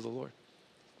ourselves to the Lord?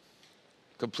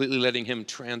 Completely letting him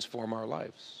transform our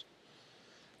lives.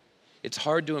 It's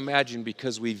hard to imagine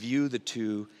because we view the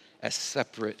two as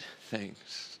separate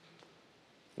things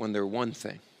when they're one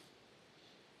thing.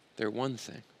 They're one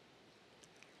thing.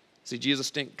 See,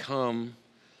 Jesus didn't come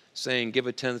saying, give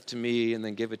a tenth to me, and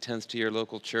then give a tenth to your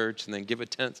local church, and then give a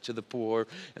tenth to the poor,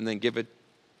 and then give a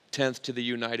tenth to the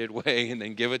United Way, and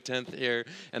then give a tenth here,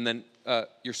 and then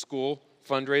your school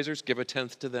fundraisers, give a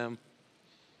tenth to them.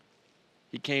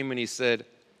 He came and he said,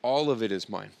 all of it is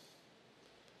mine.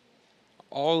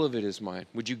 All of it is mine.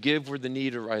 Would you give where the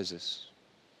need arises?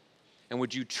 And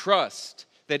would you trust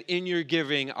that in your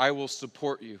giving, I will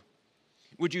support you?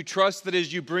 Would you trust that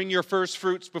as you bring your first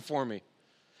fruits before me,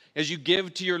 as you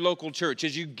give to your local church,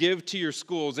 as you give to your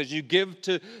schools, as you give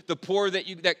to the poor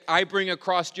that I bring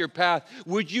across your path,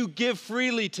 would you give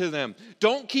freely to them?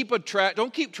 Don't keep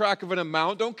track of an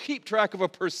amount. Don't keep track of a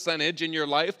percentage in your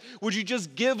life. Would you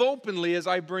just give openly as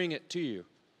I bring it to you?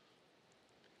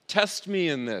 Test me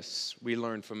in this, we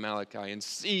learn from Malachi, and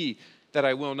see that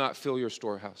I will not fill your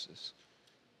storehouses.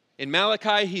 In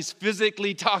Malachi, he's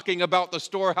physically talking about the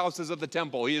storehouses of the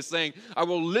temple. He is saying, I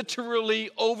will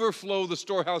literally overflow the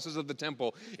storehouses of the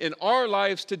temple. In our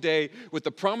lives today, with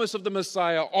the promise of the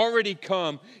Messiah already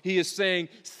come, he is saying,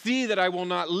 see that I will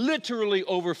not literally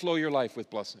overflow your life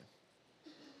with blessing.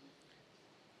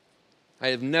 I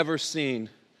have never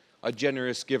seen a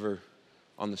generous giver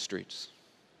on the streets.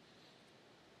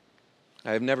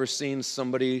 I have never seen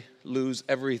somebody lose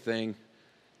everything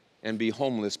and be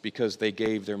homeless because they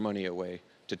gave their money away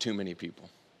to too many people.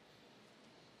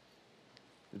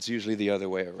 It's usually the other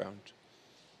way around.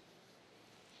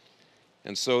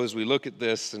 And so as we look at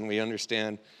this and we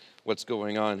understand what's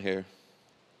going on here,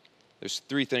 there's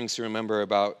three things to remember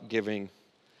about giving,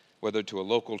 whether to a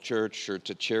local church or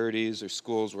to charities or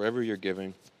schools, wherever you're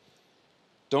giving.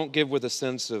 Don't give with a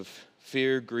sense of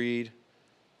fear, greed,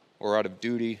 or out of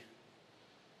duty,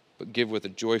 but give with a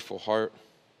joyful heart.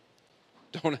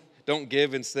 Don't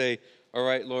give and say, all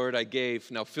right, Lord, I gave,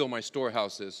 now fill my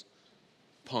storehouses.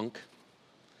 Punk.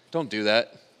 Don't do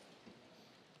that.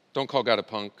 Don't call God a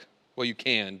punk. Well, you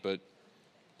can, but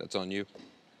that's on you.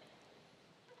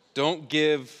 Don't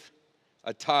give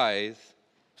a tithe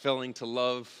failing to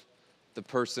love the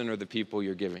person or the people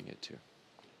you're giving it to.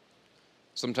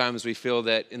 Sometimes we feel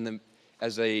that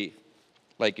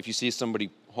if you see somebody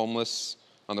homeless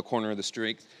on the corner of the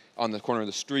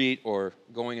street, or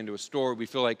going into a store. We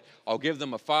feel like I'll give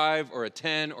them a 5 or a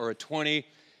 10 or a 20,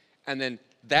 and then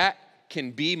that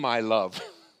can be my love.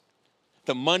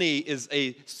 The money is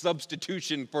a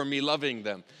substitution for me loving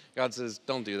them. God says,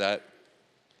 don't do that.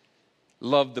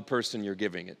 Love the person you're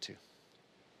giving it to.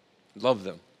 Love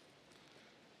them.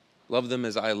 Love them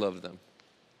as I love them.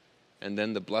 And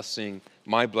then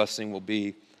my blessing will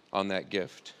be on that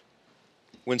gift.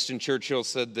 Winston Churchill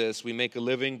said this: we make a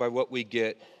living by what we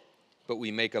get, but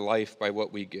we make a life by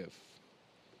what we give.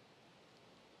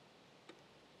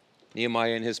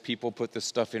 Nehemiah and his people put this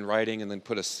stuff in writing and then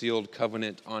put a sealed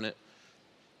covenant on it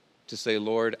to say,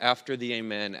 Lord, after the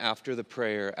amen, after the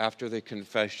prayer, after the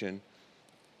confession,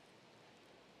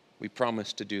 we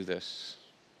promise to do this.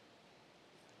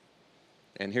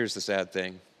 And here's the sad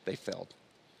thing: they failed.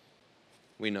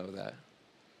 We know that.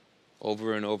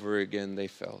 Over and over again, they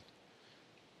failed.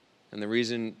 And the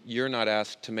reason you're not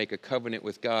asked to make a covenant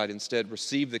with God, instead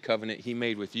receive the covenant he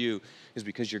made with you, is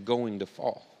because you're going to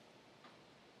fall.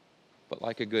 But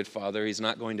like a good father, he's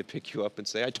not going to pick you up and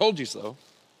say, I told you so.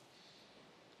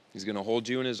 He's going to hold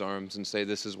you in his arms and say,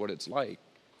 this is what it's like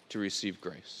to receive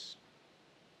grace.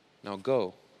 Now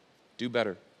go, do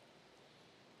better.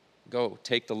 Go,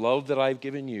 take the love that I've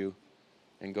given you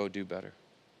and go do better.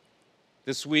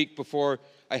 This week, before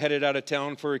I headed out of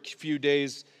town for a few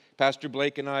days, Pastor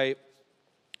Blake and I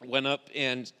went up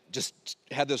and just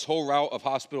had this whole route of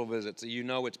hospital visits. You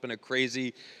know, it's been a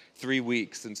crazy 3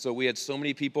 weeks. And so we had so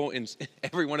many people, and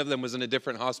every one of them was in a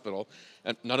different hospital,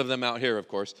 and none of them out here, of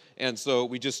course. And so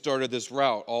we just started this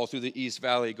route all through the East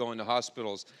Valley going to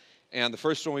hospitals. And the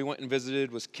first one we went and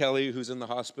visited was Kelly, who's in the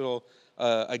hospital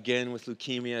again with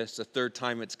leukemia. It's the third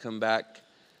time it's come back.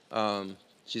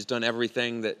 She's done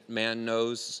everything that man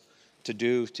knows to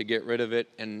do to get rid of it,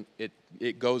 and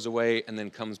it goes away and then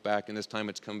comes back, and this time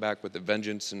it's come back with a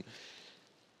vengeance. And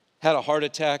had a heart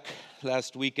attack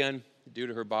last weekend due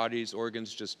to her body's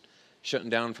organs just shutting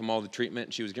down from all the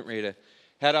treatment. She was getting ready to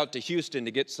head out to Houston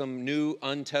to get some new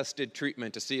untested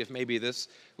treatment to see if maybe this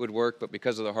would work, but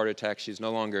because of the heart attack, she's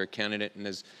no longer a candidate. And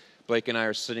as Blake and I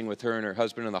are sitting with her and her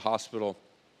husband in the hospital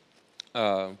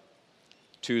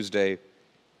Tuesday,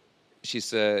 we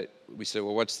said,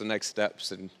 well, what's the next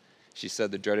steps? And she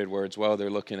said the dreaded words, well, they're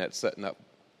looking at setting up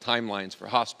timelines for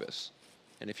hospice.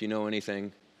 And if you know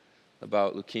anything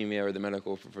about leukemia or the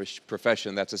medical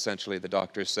profession, that's essentially the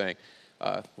doctors saying,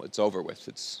 well, it's over with.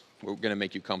 We're going to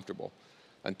make you comfortable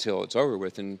until it's over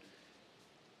with. And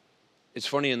it's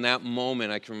funny, in that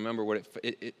moment, I can remember what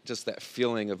just that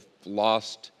feeling of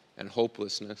lost and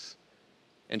hopelessness.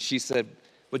 And she said,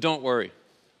 but don't worry.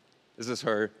 This is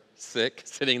her sick,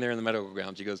 sitting there in the medical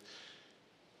ground. She goes,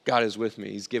 God is with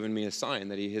me. He's given me a sign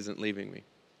that he isn't leaving me.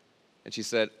 And she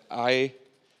said,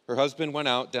 her husband went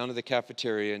out down to the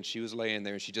cafeteria, and she was laying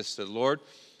there, and she just said, Lord,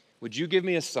 would you give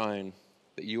me a sign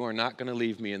that you are not going to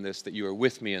leave me in this, that you are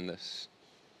with me in this?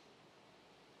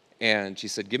 And she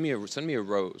said, send me a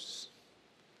rose.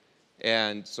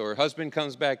 And so her husband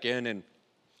comes back in, and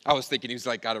I was thinking he's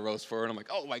like got a rose for her, and I'm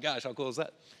like, oh my gosh, how cool is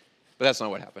that? But that's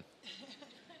not what happened.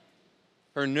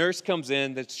 Her nurse comes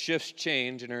in, the shifts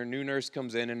change, and her new nurse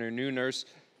comes in, and her new nurse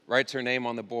writes her name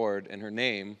on the board, and her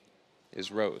name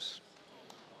is Rose.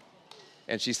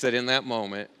 And she said in that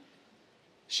moment,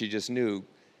 she just knew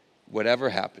whatever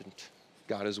happened,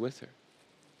 God is with her.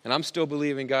 And I'm still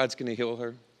believing God's going to heal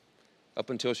her. Up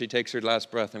until she takes her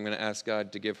last breath, I'm going to ask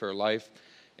God to give her life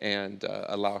and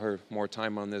allow her more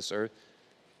time on this earth.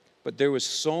 But there was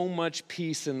so much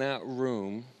peace in that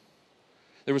room.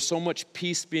 There was so much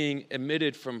peace being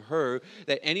emitted from her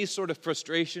that any sort of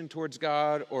frustration towards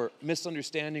God or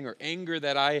misunderstanding or anger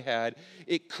that I had,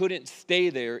 it couldn't stay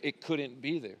there. It couldn't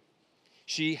be there.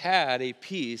 She had a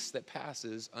peace that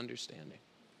passes understanding.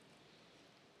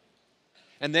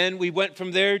 And then we went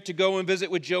from there to go and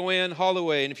visit with Joanne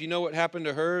Holloway. And if you know what happened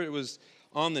to her, it was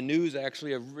on the news,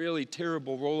 actually, a really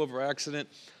terrible rollover accident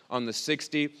on the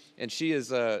 60, and she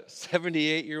is a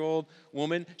 78-year-old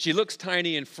woman. She looks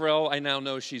tiny and frail. I now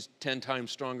know she's 10 times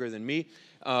stronger than me.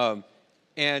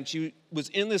 And she was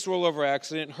in this rollover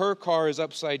accident. Her car is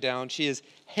upside down. She is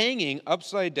hanging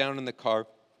upside down in the car,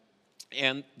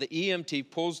 and the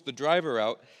EMT pulls the driver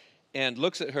out and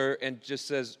looks at her and just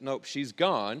says, nope, she's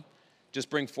gone. Just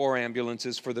bring 4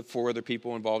 ambulances for the 4 other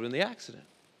people involved in the accident.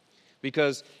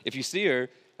 Because if you see her,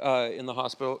 in the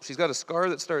hospital, she's got a scar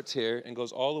that starts here and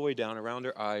goes all the way down around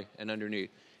her eye and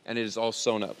underneath, and it is all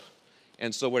sewn up.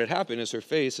 And so what had happened is her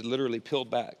face had literally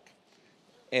peeled back,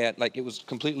 and like it was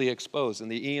completely exposed.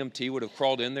 And the EMT would have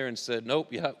crawled in there and said, nope,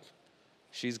 yep,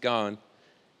 she's gone.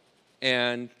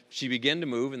 And she began to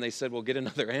move, and they said, well, get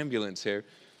another ambulance here.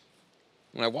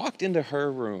 When I walked into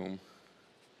her room,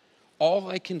 all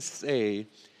I can say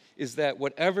is that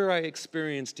whatever I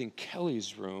experienced in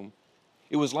Kelly's room,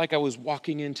 it was like I was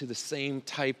walking into the same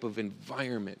type of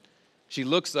environment. She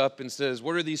looks up and says,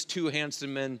 "What are these two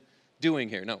handsome men doing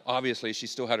here?" Now, obviously, she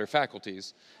still had her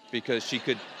faculties because she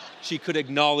could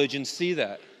acknowledge and see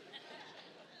that.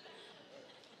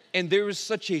 And there was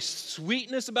such a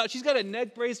sweetness about it. She's got a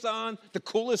neck brace on, the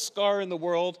coolest scar in the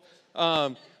world.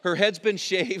 Her head's been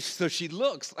shaved, so she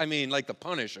looks, like the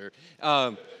Punisher.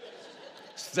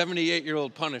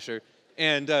 78-year-old Punisher.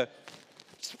 And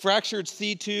fractured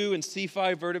C2 and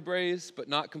C5 vertebrae, but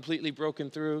not completely broken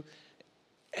through.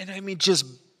 And just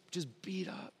beat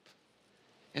up.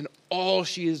 And all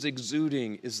she is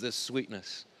exuding is this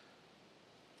sweetness.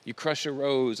 You crush a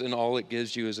rose, and all it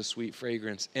gives you is a sweet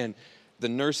fragrance. And the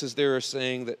nurses there are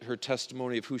saying that her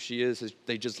testimony of who she is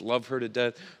they just love her to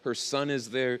death. Her son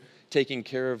is there taking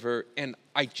care of her. And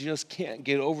I just can't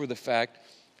get over the fact,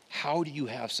 how do you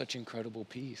have such incredible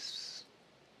peace?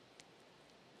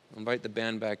 I'll invite the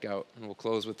band back out, and we'll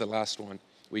close with the last one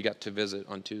we got to visit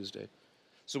on Tuesday.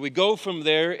 So we go from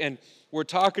there, and we're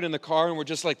talking in the car, and we're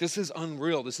just like, this is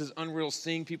unreal. This is unreal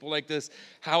seeing people like this.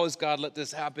 How has God let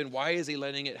this happen? Why is he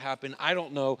letting it happen? I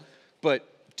don't know. But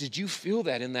did you feel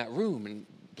that in that room? And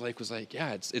Blake was like,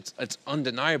 yeah, it's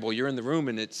undeniable. You're in the room,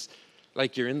 and it's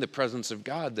like you're in the presence of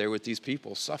God there with these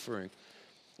people suffering.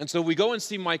 And so we go and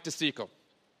see Mike DeSico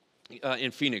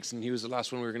in Phoenix, and he was the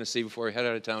last one we were going to see before he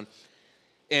headed out of town.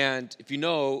 And if you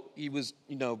know, he was,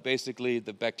 basically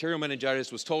the bacterial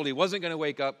meningitis, was told he wasn't going to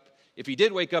wake up. If he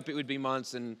did wake up, it would be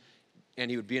months, and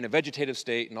he would be in a vegetative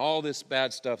state, and all this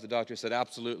bad stuff. The doctor said,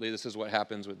 absolutely, this is what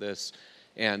happens with this.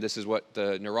 And this is what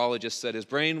the neurologist said his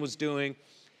brain was doing.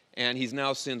 And he's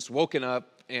now since woken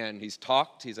up, and he's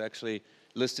talked. He's actually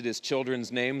listed his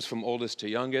children's names from oldest to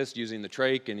youngest using the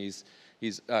trach, and he's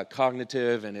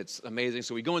cognitive, and it's amazing.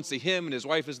 So we go and see him, and his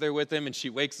wife is there with him, and she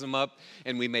wakes him up,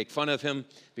 and we make fun of him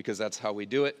because that's how we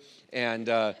do it. And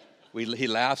he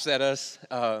laughs at us,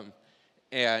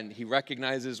 and he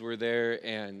recognizes we're there,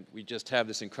 and we just have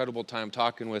this incredible time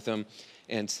talking with him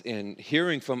and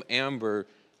hearing from Amber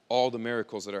all the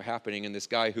miracles that are happening in this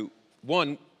guy who,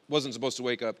 one, wasn't supposed to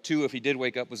wake up. Two, if he did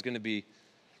wake up, was going to be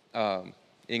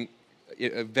in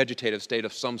a vegetative state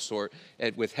of some sort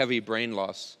with heavy brain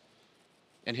loss.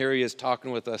 And here he is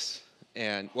talking with us,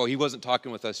 and, well, he wasn't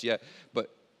talking with us yet,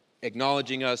 but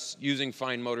acknowledging us, using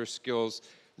fine motor skills,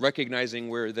 recognizing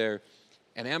we're there.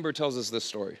 And Amber tells us this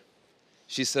story.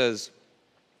 She says,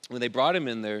 when they brought him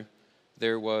in there,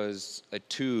 there was a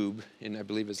tube in, I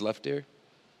believe, his left ear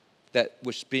that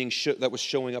was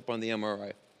showing up on the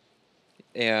MRI.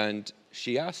 And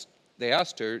they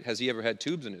asked her, has he ever had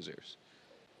tubes in his ears?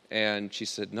 And she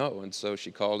said no. And so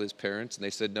she called his parents, and they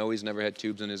said, no, he's never had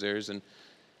tubes in his ears. And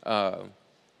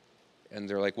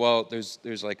they're like, well,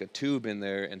 there's like a tube in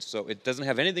there, and so it doesn't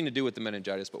have anything to do with the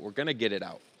meningitis, but we're going to get it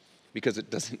out because it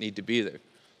doesn't need to be there.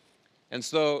 And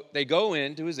so they go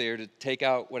into his ear to take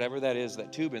out whatever that is,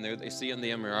 that tube in there. They see on the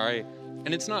MRI,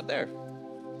 and it's not there.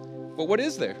 But what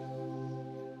is there?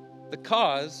 The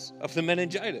cause of the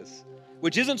meningitis,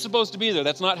 which isn't supposed to be there.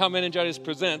 That's not how meningitis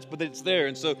presents, but it's there.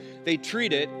 And so they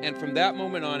treat it, and from that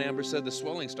moment on, Amber said the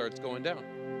swelling starts going down.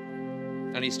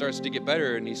 And he starts to get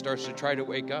better, and he starts to try to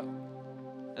wake up.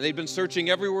 And they'd been searching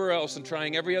everywhere else and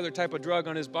trying every other type of drug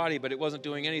on his body, but it wasn't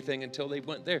doing anything until they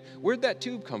went there. Where'd that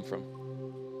tube come from?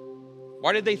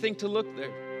 Why did they think to look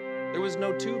there? There was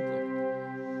no tube there.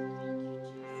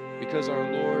 Because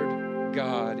our Lord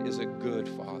God is a good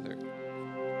Father.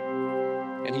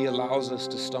 And he allows us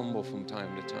to stumble from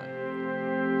time to time.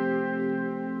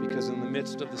 Because in the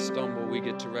midst of the stumble, we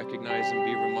get to recognize and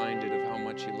be reminded of how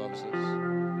much he loves us.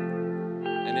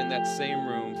 And in that same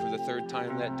room, for the third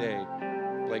time that day,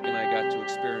 Blake and I got to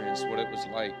experience what it was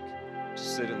like to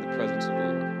sit in the presence of the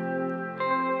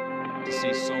Lord. To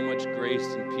see so much grace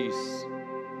and peace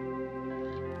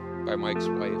by Mike's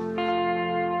wife.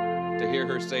 To hear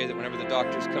her say that whenever the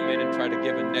doctors come in and try to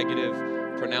give a negative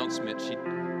pronouncement, she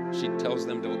tells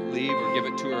them to leave or give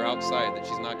it to her outside, that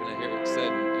she's not going to hear it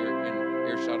said in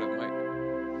earshot of Mike.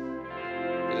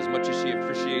 But as much as she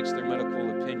appreciates their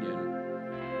medical opinion,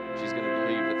 she's going to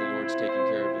believe that the Lord's taking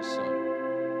care of his son.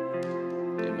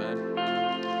 Amen.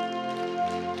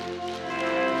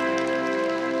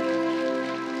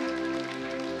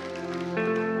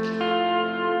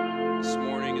 This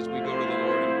morning, as we go to the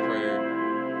Lord in prayer,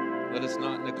 let us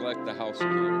not neglect the house of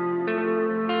the Lord.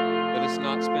 Let us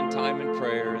not spend time in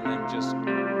prayer and then just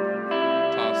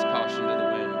toss caution to the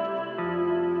wind.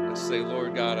 Let's say,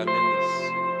 Lord God, I'm in this.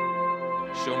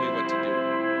 Show me what to do.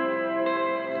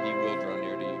 And he will draw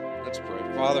near to you. Let's pray.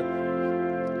 Father,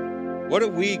 What a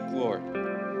week, Lord.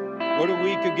 What a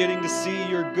week of getting to see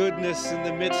your goodness in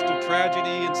the midst of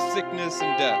tragedy and sickness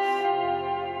and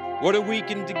death. What a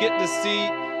weekend to get to see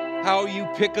how you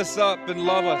pick us up and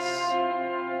love us,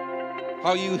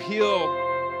 how you heal,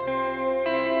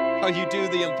 how you do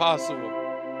the impossible.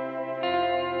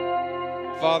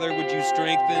 Father, would you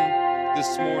strengthen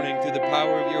this morning through the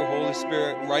power of your Holy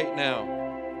Spirit right now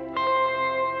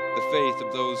the faith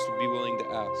of those who would be willing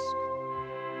to ask.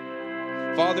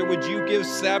 Father, would you give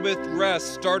Sabbath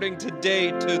rest starting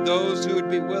today to those who would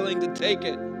be willing to take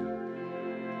it?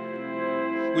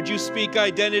 Would you speak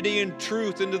identity and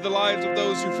truth into the lives of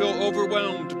those who feel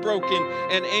overwhelmed, broken,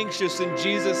 and anxious in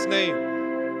Jesus' name?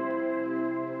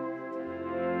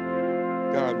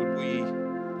 God, would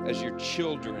we, as your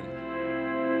children,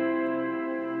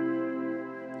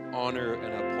 honor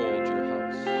and uphold your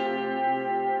house?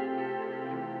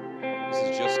 This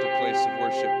is just a place of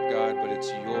worship, God, but it's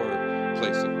your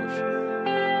place of worship.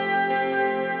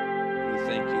 We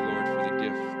thank you, Lord, for the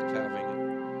gift of having it,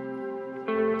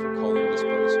 and for calling this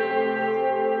place home.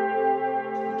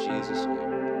 In Jesus'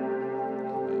 name.